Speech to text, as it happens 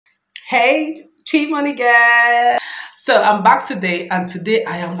Hey, Chief Money Girl. So I'm back today, and today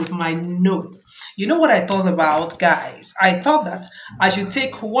I am with my notes. You know what I thought about, guys? I thought that I should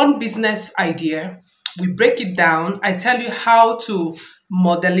take one business idea, we break it down, I tell you how to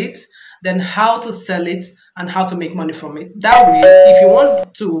model it, then how to sell it, and how to make money from it. That way, if you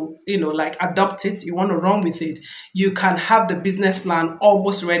want to, like adopt it, you want to run with it, you can have the business plan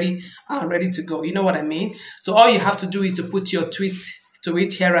almost ready and ready to go. You know what I mean? So all you have to do is to put your twist to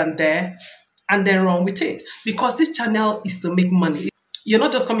it here and there and then run with it, because this channel is to make money. You're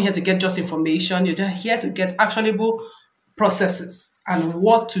not just coming here to get just information, you're just here to get actionable processes and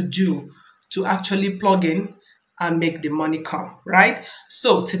what to do to actually plug in and make the money come, right?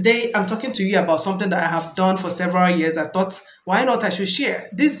 So today I'm talking to you about something that I have done for several years. I thought, why not I should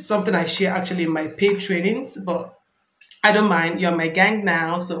share? This is something I share actually in my paid trainings, but I don't mind. You're my gang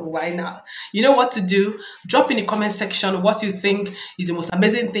now, so why not? You know what to do? Drop in the comment section what you think is the most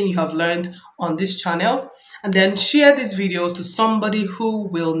amazing thing you have learned on this channel, and then share this video to somebody who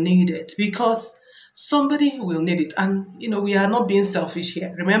will need it, because somebody will need it. And we are not being selfish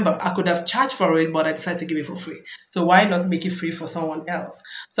here. Remember, I could have charged for it, but I decided to give it for free. So why not make it free for someone else?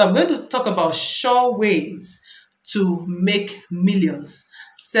 So I'm going to talk about sure ways to make millions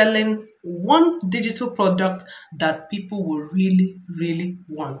selling one digital product that people will really, really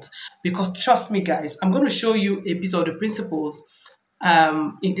want. Because trust me, guys, I'm going to show you a bit of the principles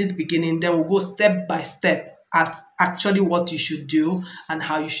in this beginning. Then we'll go step by step at actually what you should do and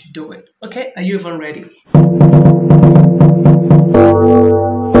how you should do it. Okay, are you even ready?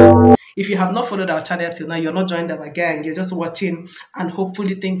 If you have not followed our channel till now, you're not joined our gang, you're just watching and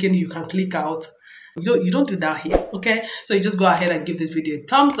hopefully thinking you can click out. You don't do that here, okay? So you just go ahead and give this video a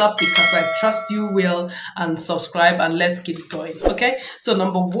thumbs up, because I trust you will, and subscribe, and let's keep going, okay? So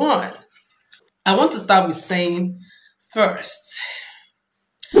number one, I want to start with saying first,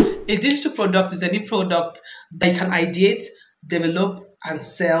 a digital product is any product that you can ideate, develop, and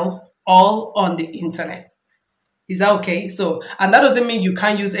sell all on the internet. Is that okay? So, and that doesn't mean you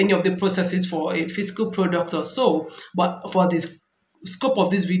can't use any of the processes for a physical product or so, but for this scope of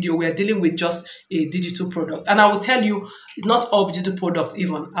this video, we are dealing with just a digital product. And I will tell you, it's not all digital product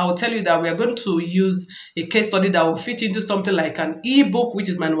even. I will tell you that we are going to use a case study that will fit into something like an ebook, which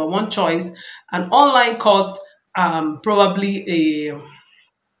is my number one choice, an online course, probably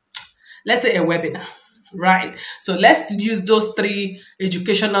let's say a webinar, right? So let's use those three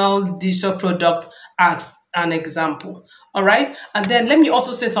educational digital product as an example. All right. And then let me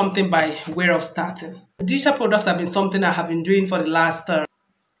also say something by way of starting. Digital products have been something I have been doing for the last,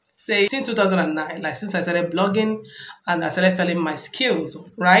 say, since 2009, like since I started blogging and I started selling my skills,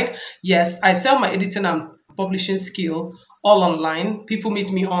 right? Yes, I sell my editing and publishing skill all online. People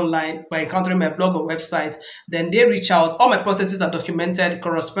meet me online by encountering my blog or website. Then they reach out. All my processes are documented.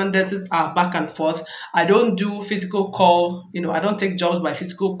 Correspondences are back and forth. I don't do physical call. I don't take jobs by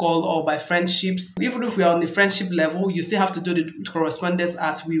physical call or by friendships. Even if we are on the friendship level, you still have to do the correspondence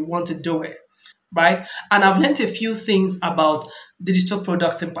as we want to do it, right? And I've learned a few things about digital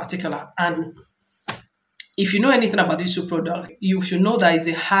products in particular. And if you know anything about digital product, you should know that it's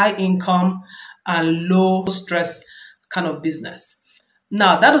a high income and low stress kind of business.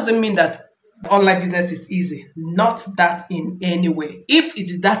 Now, that doesn't mean that online business is easy. Not that in any way. If it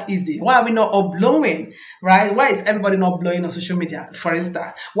is that easy, why are we not all blowing, right? Why is everybody not blowing on social media, for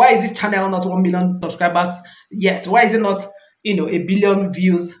instance? Why is this channel not 1 million subscribers yet? Why is it not, 1 billion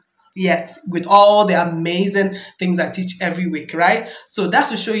views yet, with all the amazing things I teach every week, right? So that's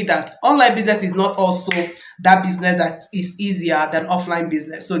to show you that online business is not also that business that is easier than offline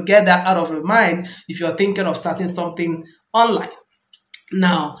business. So get that out of your mind if you're thinking of starting something online.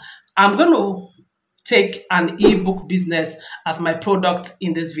 Now, I'm going to take an ebook business as my product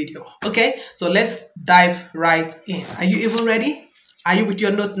in this video. Okay, so let's dive right in. Are you even ready? Are you with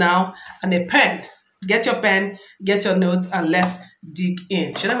your note now and a pen? Get your pen, get your notes, and let's dig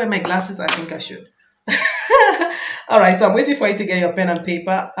in. Should I wear my glasses? I think I should. All right, so I'm waiting for you to get your pen and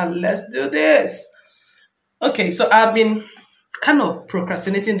paper, and let's do this. Okay, so I've been kind of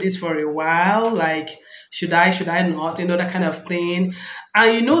procrastinating this for a while, like should I not, that kind of thing.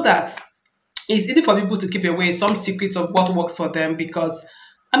 And you know that it's easy for people to keep away some secrets of what works for them, because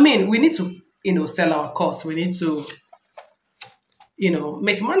we need to sell our course, we need to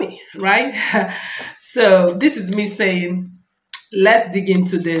make money, right? So this is me saying, let's dig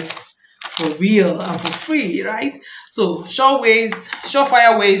into this for real and for free, right? So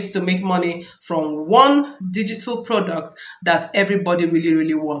surefire ways to make money from one digital product that everybody really,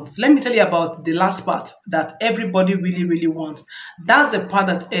 really wants. Let me tell you about the last part, that everybody really, really wants. That's the part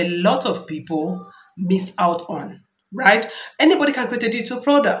that a lot of people miss out on. right? Anybody can create a digital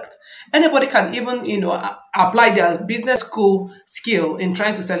product. Anybody can even, apply their business school skill in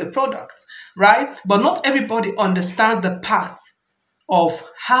trying to sell a product, right? But not everybody understands the path of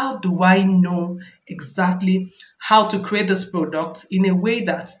how do I know exactly how to create this product in a way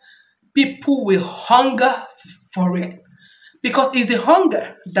that people will hunger for it, because it's the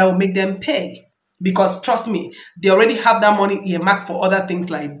hunger that will make them pay. Because trust me, they already have that money earmarked for other things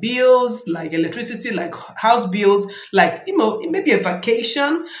like bills, like electricity, like house bills, like maybe a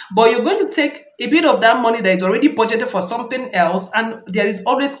vacation. But you're going to take a bit of that money that is already budgeted for something else, and there is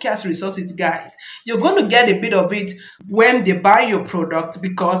always scarce resources, guys. You're going to get a bit of it when they buy your product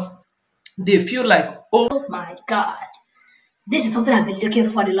because they feel like, oh, Oh my God. This is something I've been looking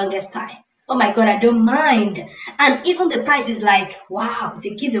for the longest time. Oh my God, I don't mind. And even the price is like, wow, it's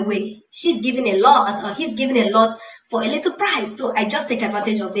a giveaway. She's giving a lot or he's giving a lot for a little price. So I just take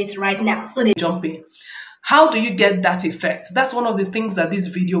advantage of this right now. So they jump in. How do you get that effect? That's one of the things that this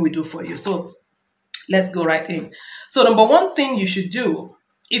video will do for you. So let's go right in. So number one thing you should do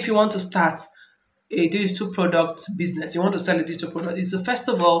if you want to start a digital product business, you want to sell a digital product, is to first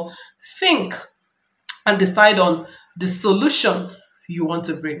of all think and decide on the solution you want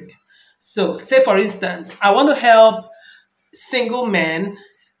to bring. So say for instance, I want to help single men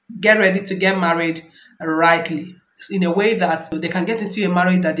get ready to get married rightly, in a way that they can get into a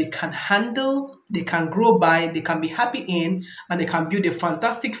marriage that they can handle, they can grow by, they can be happy in, and they can build a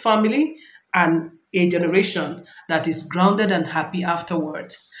fantastic family and a generation that is grounded and happy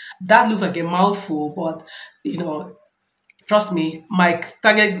afterwards. That looks like a mouthful, but trust me, my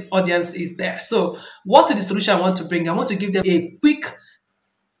target audience is there. So what is the solution I want to bring? I want to give them a quick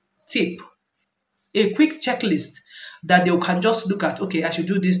tip, a quick checklist that they can just look at. Okay, I should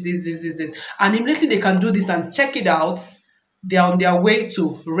do this. And immediately they can do this and check it out. They're on their way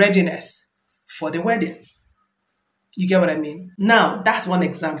to readiness for the wedding. You get what I mean? Now, that's one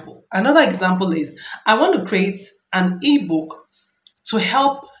example. Another example is I want to create an ebook to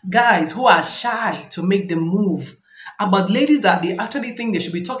help guys who are shy to make the move, about ladies that they actually think they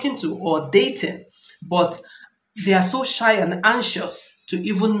should be talking to or dating, but they are so shy and anxious to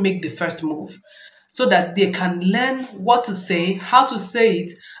even make the first move, so that they can learn what to say, how to say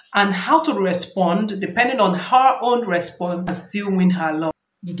it, and how to respond depending on her own response and still win her love.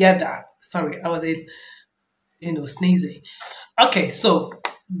 You get that? Sorry, I was sneezing. Okay, so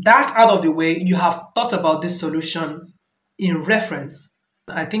that out of the way, you have thought about this solution in reference.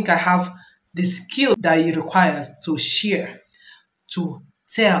 I think I have the skill that it requires to share, to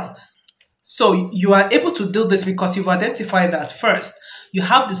tell. So you are able to do this because you've identified that first, you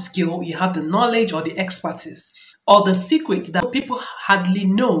have the skill, you have the knowledge or the expertise or the secret that people hardly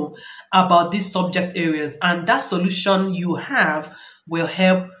know about these subject areas, and that solution you have will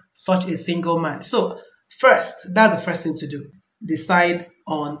help such a single man. So first, that's the first thing to do. Decide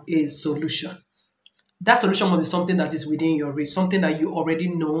on a solution. That solution must be something that is within your reach, something that you already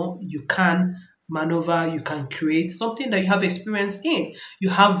know, you can maneuver, you can create, something that you have experience in, you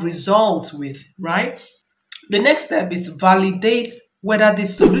have results with, right? The next step is to validate whether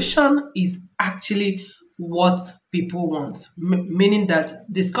this solution is actually what people want, meaning that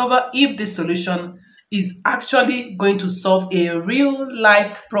discover if this solution is actually going to solve a real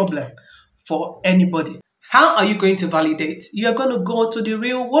life problem for anybody. How are you going to validate? You're going to go to the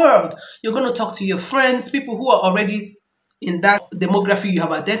real world. You're going to talk to your friends, people who are already in that demographic you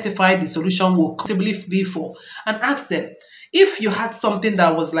have identified the solution will possibly be for, and ask them if you had something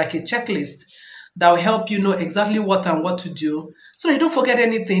that was like a checklist that will help you know exactly what and what to do, so you don't forget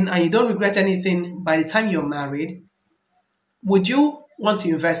anything and you don't regret anything by the time you're married. Would you want to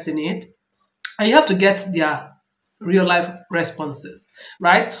invest in it? And you have to get their real life responses,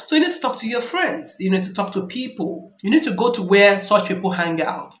 right? So you need to talk to your friends, you need to talk to people, you need to go to where such people hang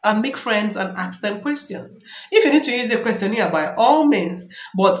out and make friends and ask them questions. If you need to use a questionnaire, by all means,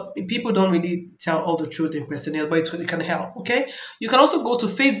 but people don't really tell all the truth in questionnaires, but it can help, okay? You can also go to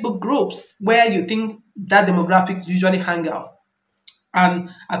Facebook groups where you think that demographics usually hang out,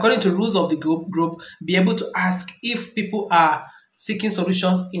 and according to rules of the group, be able to ask if people are seeking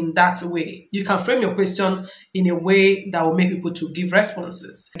solutions in that way. You can frame your question in a way that will make people to give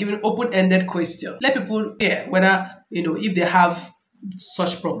responses. Give an open-ended question. Let people hear whether, if they have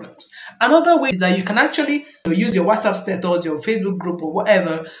such problems. Another way is that you can actually use your WhatsApp status, your Facebook group or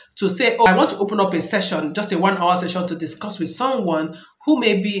whatever to say, oh, I want to open up a session, just a 1-hour session to discuss with someone who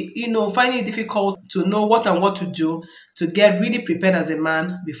may be, finding it difficult to know what and what to do to get really prepared as a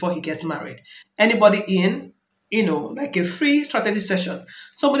man before he gets married. Anybody in? Like a free strategy session.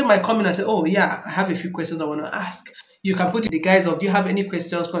 Somebody might come in and say, oh yeah, I have a few questions I want to ask. You can put in the guise of, do you have any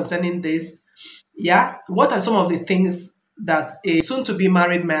questions concerning this? Yeah, what are some of the things that a soon to be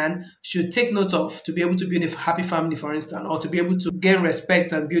married man should take note of to be able to build a happy family, for instance, or to be able to gain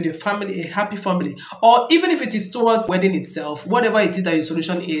respect and build a family, a happy family, or even if it is towards wedding itself, whatever it is that your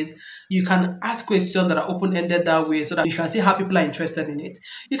solution is, you can ask questions that are open-ended that way so that you can see how people are interested in it.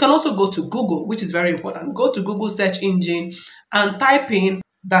 You can also go to Google, which is very important. Go to Google search engine and type in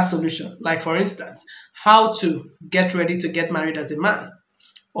that solution. Like for instance, how to get ready to get married as a man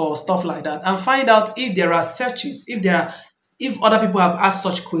or stuff like that, and find out if there are searches, if other people have asked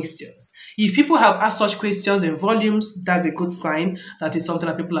such questions. If people have asked such questions in volumes, that's a good sign that is something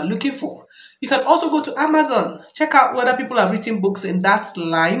that people are looking for. You can also go to Amazon, check out whether people have written books in that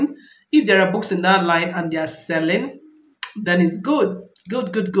line. If there are books in that line and they are selling, then it's good.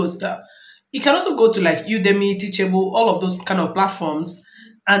 Good stuff. You can also go to like Udemy, Teachable, all of those kind of platforms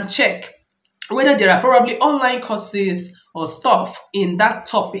and check whether there are probably online courses or stuff in that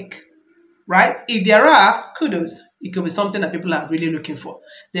topic, right? If there are, kudos. It could be something that people are really looking for.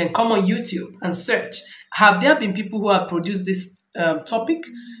 Then come on YouTube and search. Have there been people who have produced this topic?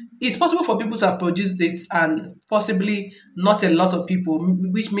 It's possible for people to have produced it and possibly not a lot of people,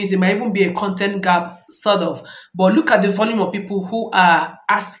 which means it might even be a content gap, sort of. But look at the volume of people who are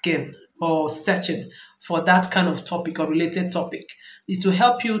asking or searching for that kind of topic or related topic. It will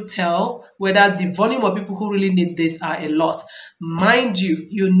help you tell whether the volume of people who really need this are a lot. Mind you,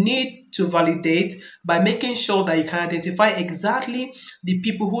 you need to validate by making sure that you can identify exactly the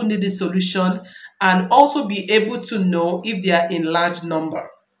people who need the solution and also be able to know if they are in large number.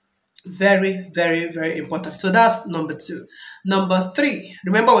 Very important. So that's number 2. Number 3,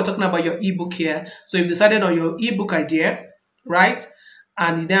 remember we're talking about your ebook here. So you've decided on your ebook idea, right?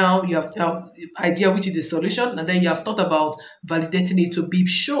 And now you have idea which is the solution, and then you have thought about validating it to be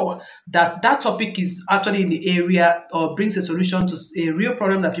sure that that topic is actually in the area or brings a solution to a real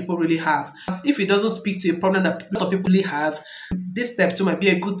problem that people really have. If it doesn't speak to a problem that a lot of people really have, this step 2 might be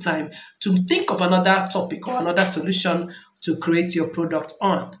a good time to think of another topic or another solution to create your product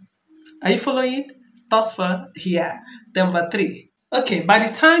on. Are you following? Thus far, here. Number 3. Okay, by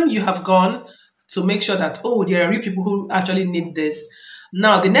the time you have gone to make sure that, oh, there are real people who actually need this,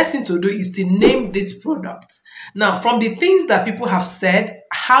 now the next thing to do is to name this product. Now, from the things that people have said,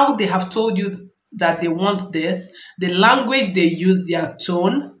 how they have told you that they want this, the language they use, their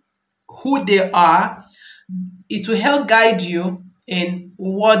tone, who they are, it will help guide you in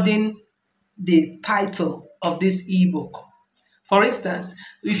wording the title of this ebook. For instance,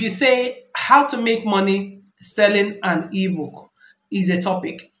 if you say how to make money selling an ebook is a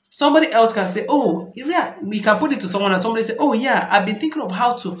topic, somebody else can say, oh, yeah, we can put it to someone and somebody say, oh yeah, I've been thinking of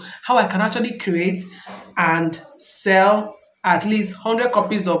how I can actually create and sell at least 100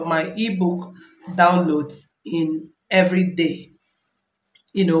 copies of my ebook downloads in every day.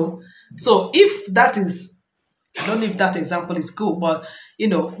 So if that is, I don't know if that example is good, but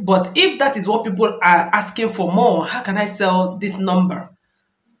but if that is what people are asking for more, how can I sell this number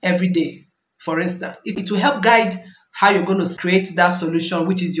every day? For instance, it will help guide how you're going to create that solution,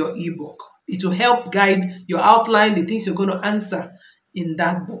 which is your ebook. It will help guide your outline, the things you're going to answer in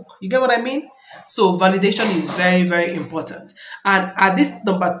that book. You get what I mean? So validation is very important. And at this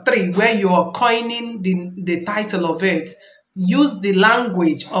number 3, where you're coining the title of it, use the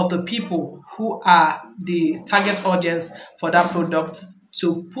language of the people who are the target audience for that product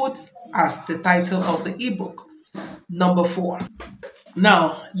to put as the title of the ebook. Number 4.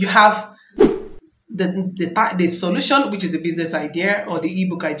 Now you have the solution, which is the business idea or the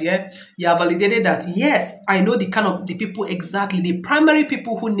ebook idea. You have validated that, yes, I know the kind of the people exactly, the primary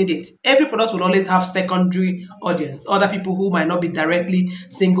people who need it. Every product will always have secondary audience, other people who might not be directly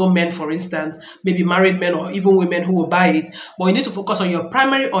single men, for instance, maybe married men or even women who will buy it. But you need to focus on your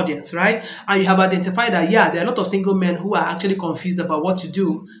primary audience, right? And you have identified that, yeah, there are a lot of single men who are actually confused about what to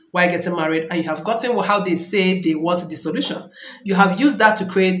do while getting married, and you have gotten how they say they want the solution. You have used that to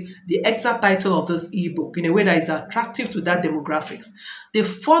create the exact title of this ebook in a way that is attractive to that demographics. The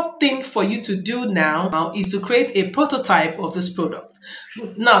 4th thing for you to do now is to create a prototype of this product.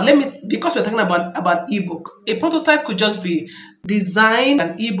 Now, because we're talking about ebook, a prototype could just be design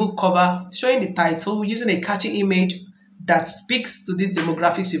an ebook cover showing the title using a catchy image that speaks to these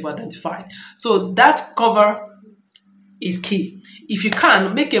demographics you've identified. So that cover is key. If you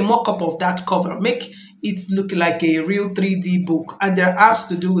can, make a mock-up of that cover. Make it look like a real 3D book. And there are apps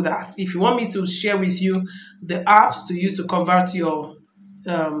to do that. If you want me to share with you the apps to use to convert your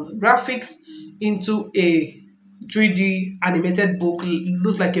graphics into a 3D animated book,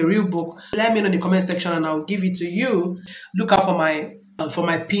 looks like a real book, let me know in the comment section and I'll give it to you. Look out for my for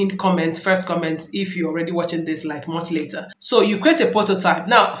my pinned comment, first comment, if you're already watching this like much later. So you create a prototype.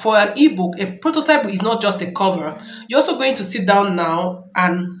 Now for an ebook, a prototype is not just a cover. You're also going to sit down now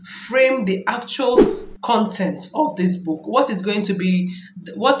and frame the actual content of this book. What is going to be,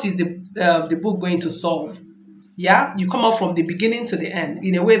 what is the book going to solve? Yeah, you come up from the beginning to the end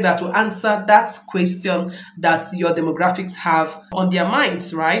in a way that will answer that question that your demographics have on their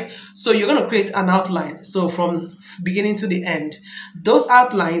minds, right? So you're going to create an outline. So from beginning to the end, those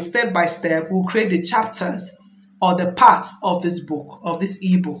outlines, step by step, will create the chapters or the parts of this book, of this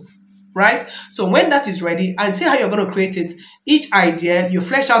ebook, right? So when that is ready, and see how you're going to create it, each idea, you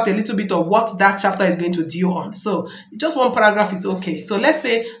flesh out a little bit of what that chapter is going to deal on. So just one paragraph is okay. So let's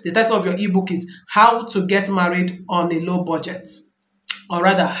say the title of your ebook is How to Get Married on a Low Budget, or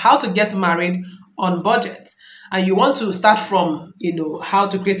rather, How to Get Married on Budget. And you want to start from, how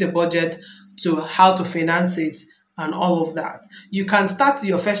to create a budget to how to finance it and all of that. You can start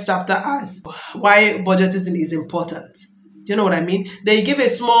your first chapter as why budgeting is important. Do you know what I mean? Then you give a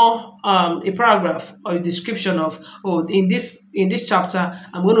small a paragraph or a description of, in this chapter,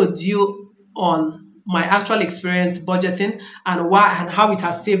 I'm going to deal on my actual experience budgeting and why and how it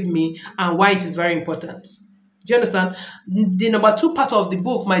has saved me and why it is very important. Do you understand? The number 2 part of the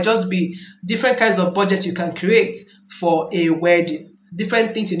book might just be different kinds of budgets you can create for a wedding,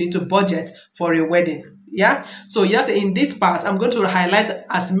 different things you need to budget for a wedding. Yeah. So yes, in this part, I'm going to highlight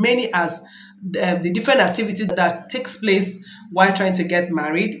as many as the different activities that takes place while trying to get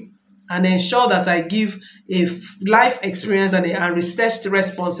married, and ensure that I give a life experience and researched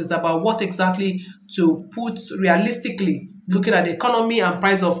responses about what exactly to put realistically, looking at the economy and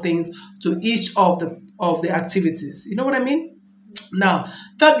price of things to each of the activities. You know what I mean? Now,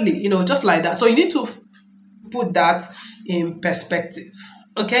 thirdly, just like that. So you need to put that in perspective.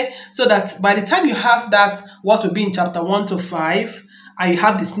 Okay, so that by the time you have that, what will be in chapter 1 to 5, and you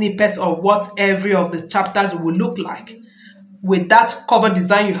have the snippet of what every of the chapters will look like, with that cover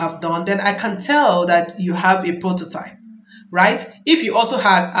design you have done, then I can tell that you have a prototype, right? If you also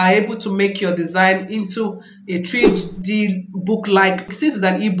are able to make your design into a 3D book-like, since it's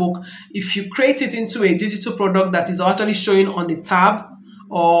an ebook, if you create it into a digital product that is actually showing on the tab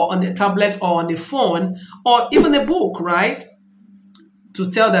or on the tablet or on the phone or even a book, right? To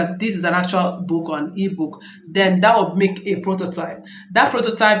tell that this is an actual book or an ebook, then that will make a prototype. That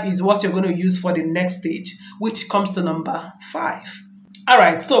prototype is what you're going to use for the next stage, which comes to number 5. All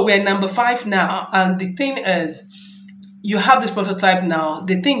right, so we're in number 5 now, and the thing is, you have this prototype now.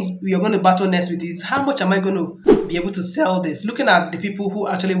 The thing you're going to battle next with is, how much am I going to be able to sell this? Looking at the people who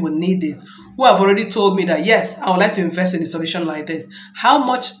actually will need this, who have already told me that, yes, I would like to invest in a solution like this. How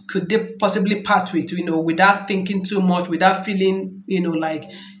much could they possibly part with, without thinking too much, without feeling, like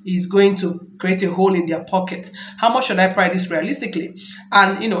it's going to create a hole in their pocket? How much should I price this realistically?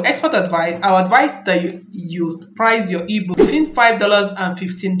 And, expert advice, I would advise that you price your ebook between $5 and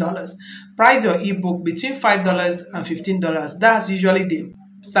 $15. Price your ebook between $5 and $15. That's usually the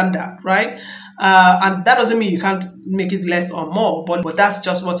standard, right? And that doesn't mean you can't make it less or more, but that's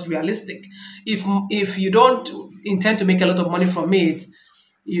just what's realistic. If you don't intend to make a lot of money from it,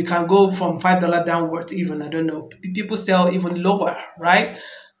 you can go from $5 downward even. I don't know. People sell even lower, right?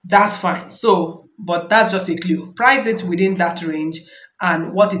 That's fine. So, but that's just a clue. Price it within that range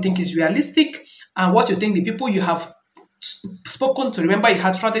and what you think is realistic and what you think the people you have spoken to. Remember, you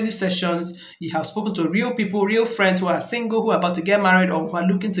had strategy sessions, you have spoken to real people, real friends who are single, who are about to get married or who are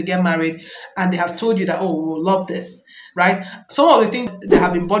looking to get married, and they have told you that, we'll love this, right? Some of the things that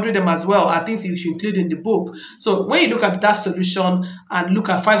have been bothering them as well are things you should include in the book. So when you look at that solution and look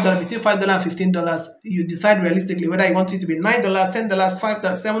at $5, between $5 and $15, you decide realistically whether you want it to be $9, $10, $5,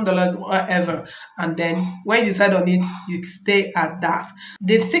 $7, whatever. And then when you decide on it, you stay at that.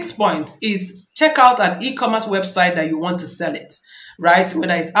 The 6th point is check out an e-commerce website that you want to sell it, right?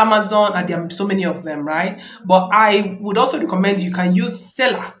 Whether it's Amazon, and there are so many of them, right? But I would also recommend you can use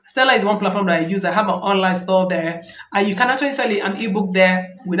Seller. Seller is one platform that I use. I have an online store there, and you can actually sell an ebook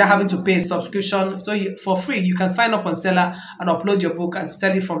there without having to pay a subscription. So for free, you can sign up on Seller and upload your book and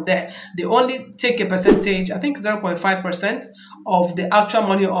sell it from there. They only take a percentage, I think 0.5% of the actual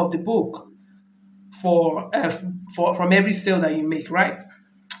money of the book from every sale that you make, right?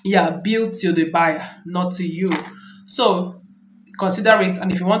 Yeah, billed to the buyer, not to you. So consider it.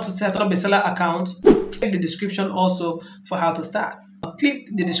 And if you want to set up a seller account, check the description also for how to start. Click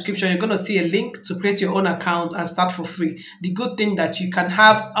the description. You're going to see a link to create your own account and start for free. The good thing that you can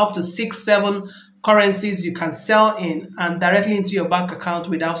have up to 6-7 currencies you can sell in and directly into your bank account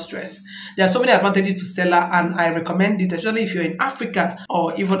without stress. There are so many advantages to Seller, and I recommend it, especially if you're in Africa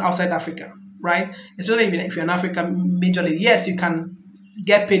or even outside Africa, right? Especially if you're in Africa majorly. Yes, you can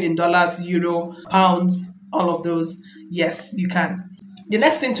get paid in dollars, euro, pounds, all of those. Yes, you can. The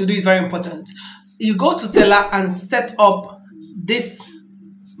next thing to do is very important. You go to seller and set up this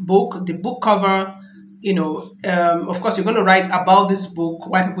book, the book cover. Of course, you're going to write about this book,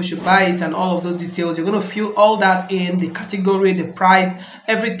 why people should buy it, and all of those details. You're going to fill all that in, the category, the price,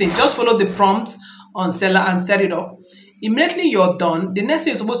 everything. Just follow the prompt on Stella and set it up. Immediately you're done, the next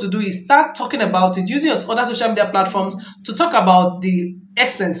thing you're supposed to do is start talking about it, using your other social media platforms to talk about the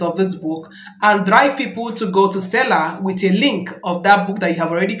essence of this book and drive people to go to Seller with a link of that book that you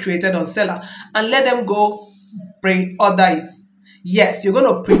have already created on Seller and let them go pre-order it. Yes, you're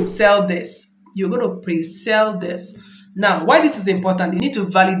going to pre-sell this. You're going to pre-sell this. Now, why this is important, you need to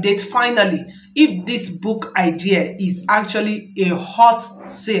validate finally if this book idea is actually a hot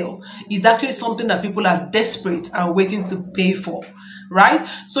sale, is actually something that people are desperate and waiting to pay for, right?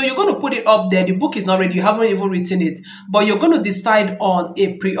 So you're going to put it up there. The book is not ready. You haven't even written it, but you're going to decide on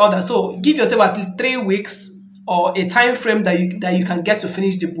a pre-order. So give yourself at least 3 weeks or a time frame that you can get to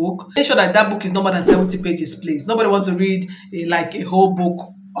finish the book. Make sure that book is no more than 70 pages, please. Nobody wants to read a whole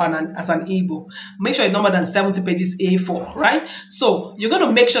book as an ebook. Make sure it's no more than 70 pages A4, right? So you're going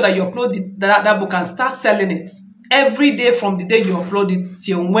to make sure that you upload that book and start selling it every day from the day you upload it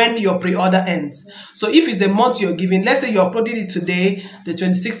till when your pre-order ends. So if it's a month you're giving, let's say you uploaded it today, the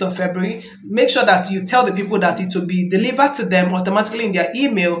 26th of February, make sure that you tell the people that it will be delivered to them automatically in their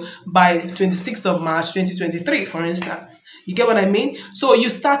email by 26th of March 2023, for instance. You get what I mean? So you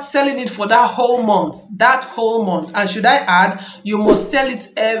start selling it for that whole month. And should I add, you must sell it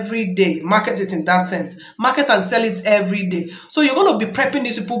every day. Market it in that sense. Market and sell it every day. So you're going to be prepping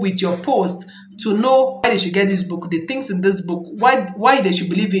these people with your post to know why they should get this book, the things in this book, why they should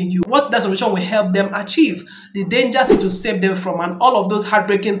believe in you, what that solution will help them achieve, the dangers it will save them from, and all of those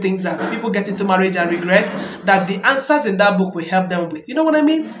heartbreaking things that people get into marriage and regret, that the answers in that book will help them with. You know what I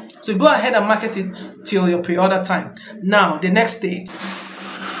mean? So go ahead and market it till your pre-order time. Now, the next stage.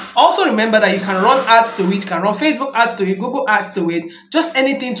 Also remember that you can run ads to it, you can run Facebook ads to it, Google ads to it, just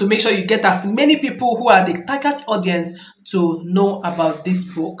anything to make sure you get as many people who are the target audience to know about this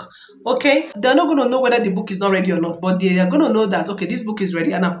book. Okay, they're not going to know whether the book is not ready or not, but they are going to know that, okay, this book is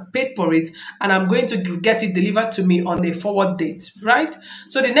ready and I'm paid for it and I'm going to get it delivered to me on a forward date, right?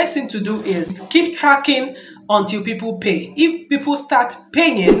 So the next thing to do is keep tracking until people pay. If people start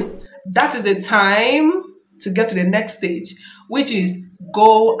paying, that is the time to get to the next stage, which is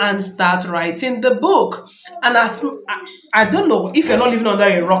go and start writing the book. And I don't know if you're not living under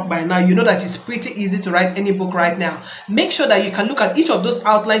a rock by now, you know that it's pretty easy to write any book right now. Make sure that you can look at each of those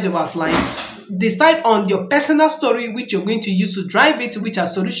outlines you've outlined, decide on your personal story, which you're going to use to drive it, which are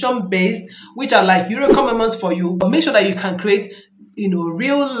solution based, which are like Eureka moments for you. But make sure that you can create,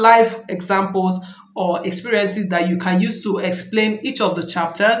 real life examples or experiences that you can use to explain each of the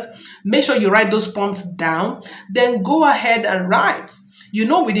chapters. Make sure you write those prompts down, then go ahead and write.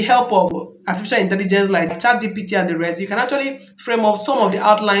 With the help of artificial intelligence like ChatGPT and the rest, you can actually frame up some of the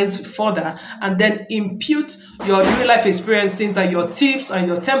outlines further and then impute your real life experiences and your tips and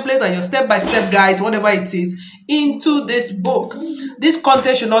your templates and your step-by-step guides, whatever it is, into this book. This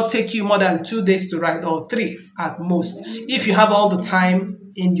content should not take you more than 2 days to write, or 3 at most, if you have all the time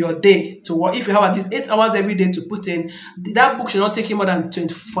in your day to work. If you have at least 8 hours every day to put in, that book should not take you more than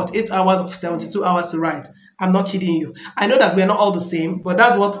 48 hours or 72 hours to write. I'm not kidding you. I know that we're not all the same, but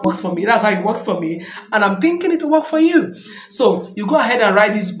that's what works for me. That's how it works for me. And I'm thinking it will work for you. So you go ahead and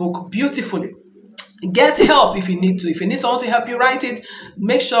write this book beautifully. Get help if you need to. If you need someone to help you write it,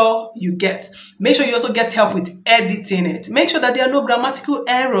 make sure you also get help with editing it. Make sure that there are no grammatical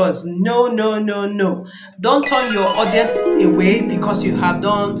errors. No. Don't turn your audience away because you have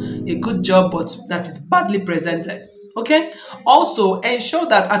done a good job, but that is badly presented. Okay. Also, ensure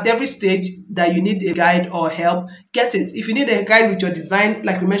that at every stage that you need a guide or help, get it. If you need a guide with your design,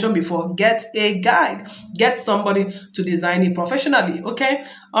 like we mentioned before, get a guide. Get somebody to design it professionally. Okay.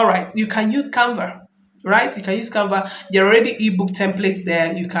 All right. You can use Canva. Right? You can use Canva. There are already ebook templates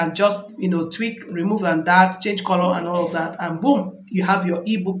there. You can just, tweak, remove and that, change color and all of that, and boom, you have your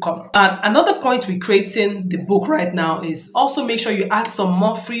ebook cover. And another point with creating the book right now is also make sure you add some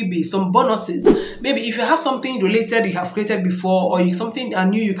more freebies, some bonuses. Maybe if you have something related you have created before, or something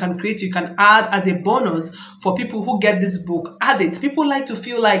new you can create, you can add as a bonus for people who get this book. Add it. People like to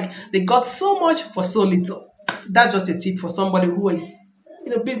feel like they got so much for so little. That's just a tip for somebody who is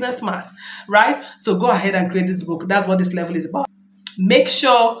business smart, right? So go ahead and create this book. That's what this level is about. Make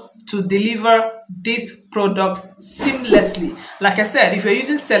sure to deliver this product seamlessly. Like I said, if you're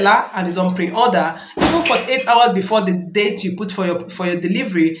using Seller and it's on pre-order, even 48 hours before the date you put for your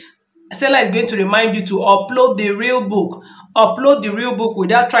delivery, seller is going to remind you to upload the real book. Upload the real book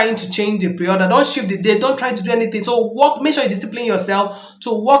without trying to change the pre-order. Don't shift the date. Don't try to do anything. So make sure you discipline yourself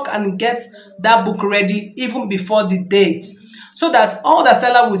to work and get that book ready even before the date. So that all the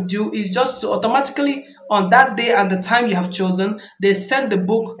seller would do is just to automatically, on that day and the time you have chosen, they send the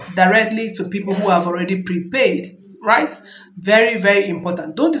book directly to people who have already prepaid. Right? Very, very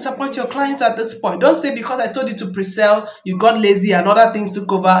important. Don't disappoint your clients at this point. Don't say because I told you to pre-sell, you got lazy and other things to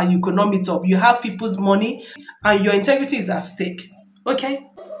cover and you could not meet up. You have people's money and your integrity is at stake. Okay?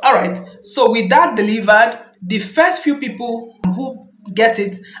 All right. So with that delivered, the first few people who get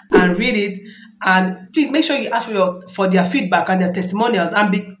it and read it, and please make sure you ask for their feedback and their testimonials,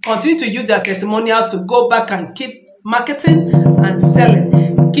 and continue to use their testimonials to go back and keep marketing and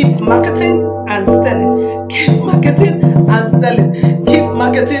selling. Keep marketing and selling. Keep marketing and selling. Keep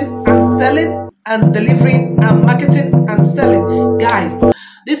marketing and selling and delivering and marketing and selling. Guys,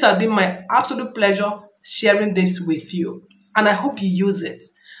 this has been my absolute pleasure sharing this with you. And I hope you use it.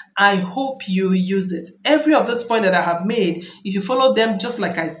 I hope you use it. Every of those points that I have made, if you follow them just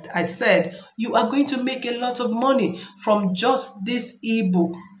like I said, you are going to make a lot of money from just this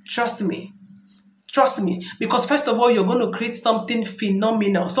ebook. Trust me. Trust me, because first of all, you're going to create something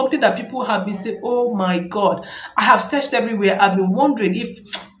phenomenal, something that people have been saying, oh my God, I have searched everywhere. I've been wondering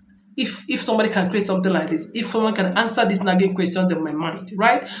if somebody can create something like this, if someone can answer these nagging questions in my mind,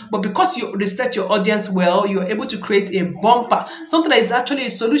 right? But because you research your audience well, you're able to create a bumper, something that is actually a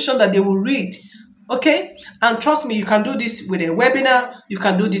solution that they will read. Okay? And trust me, you can do this with a webinar. You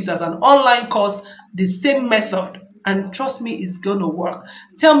can do this as an online course, the same method. And trust me, it's going to work.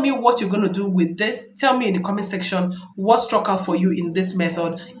 Tell me what you're going to do with this. Tell me in the comment section what struck out for you in this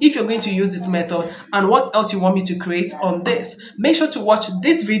method, if you're going to use this method, and what else you want me to create on this. Make sure to watch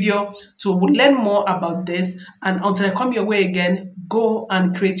this video to learn more about this. And until I come your way again, go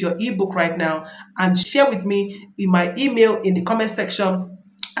and create your ebook right now and share with me in my email in the comment section.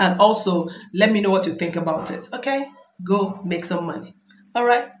 And also let me know what you think about it. Okay? Go make some money. All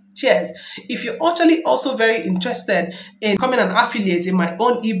right? Cheers. If you're actually also very interested in becoming an affiliate in my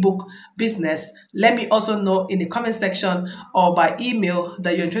own ebook business, let me also know in the comment section or by email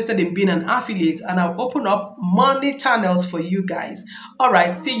that you're interested in being an affiliate, and I'll open up money channels for you guys. All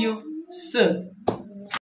right, see you soon.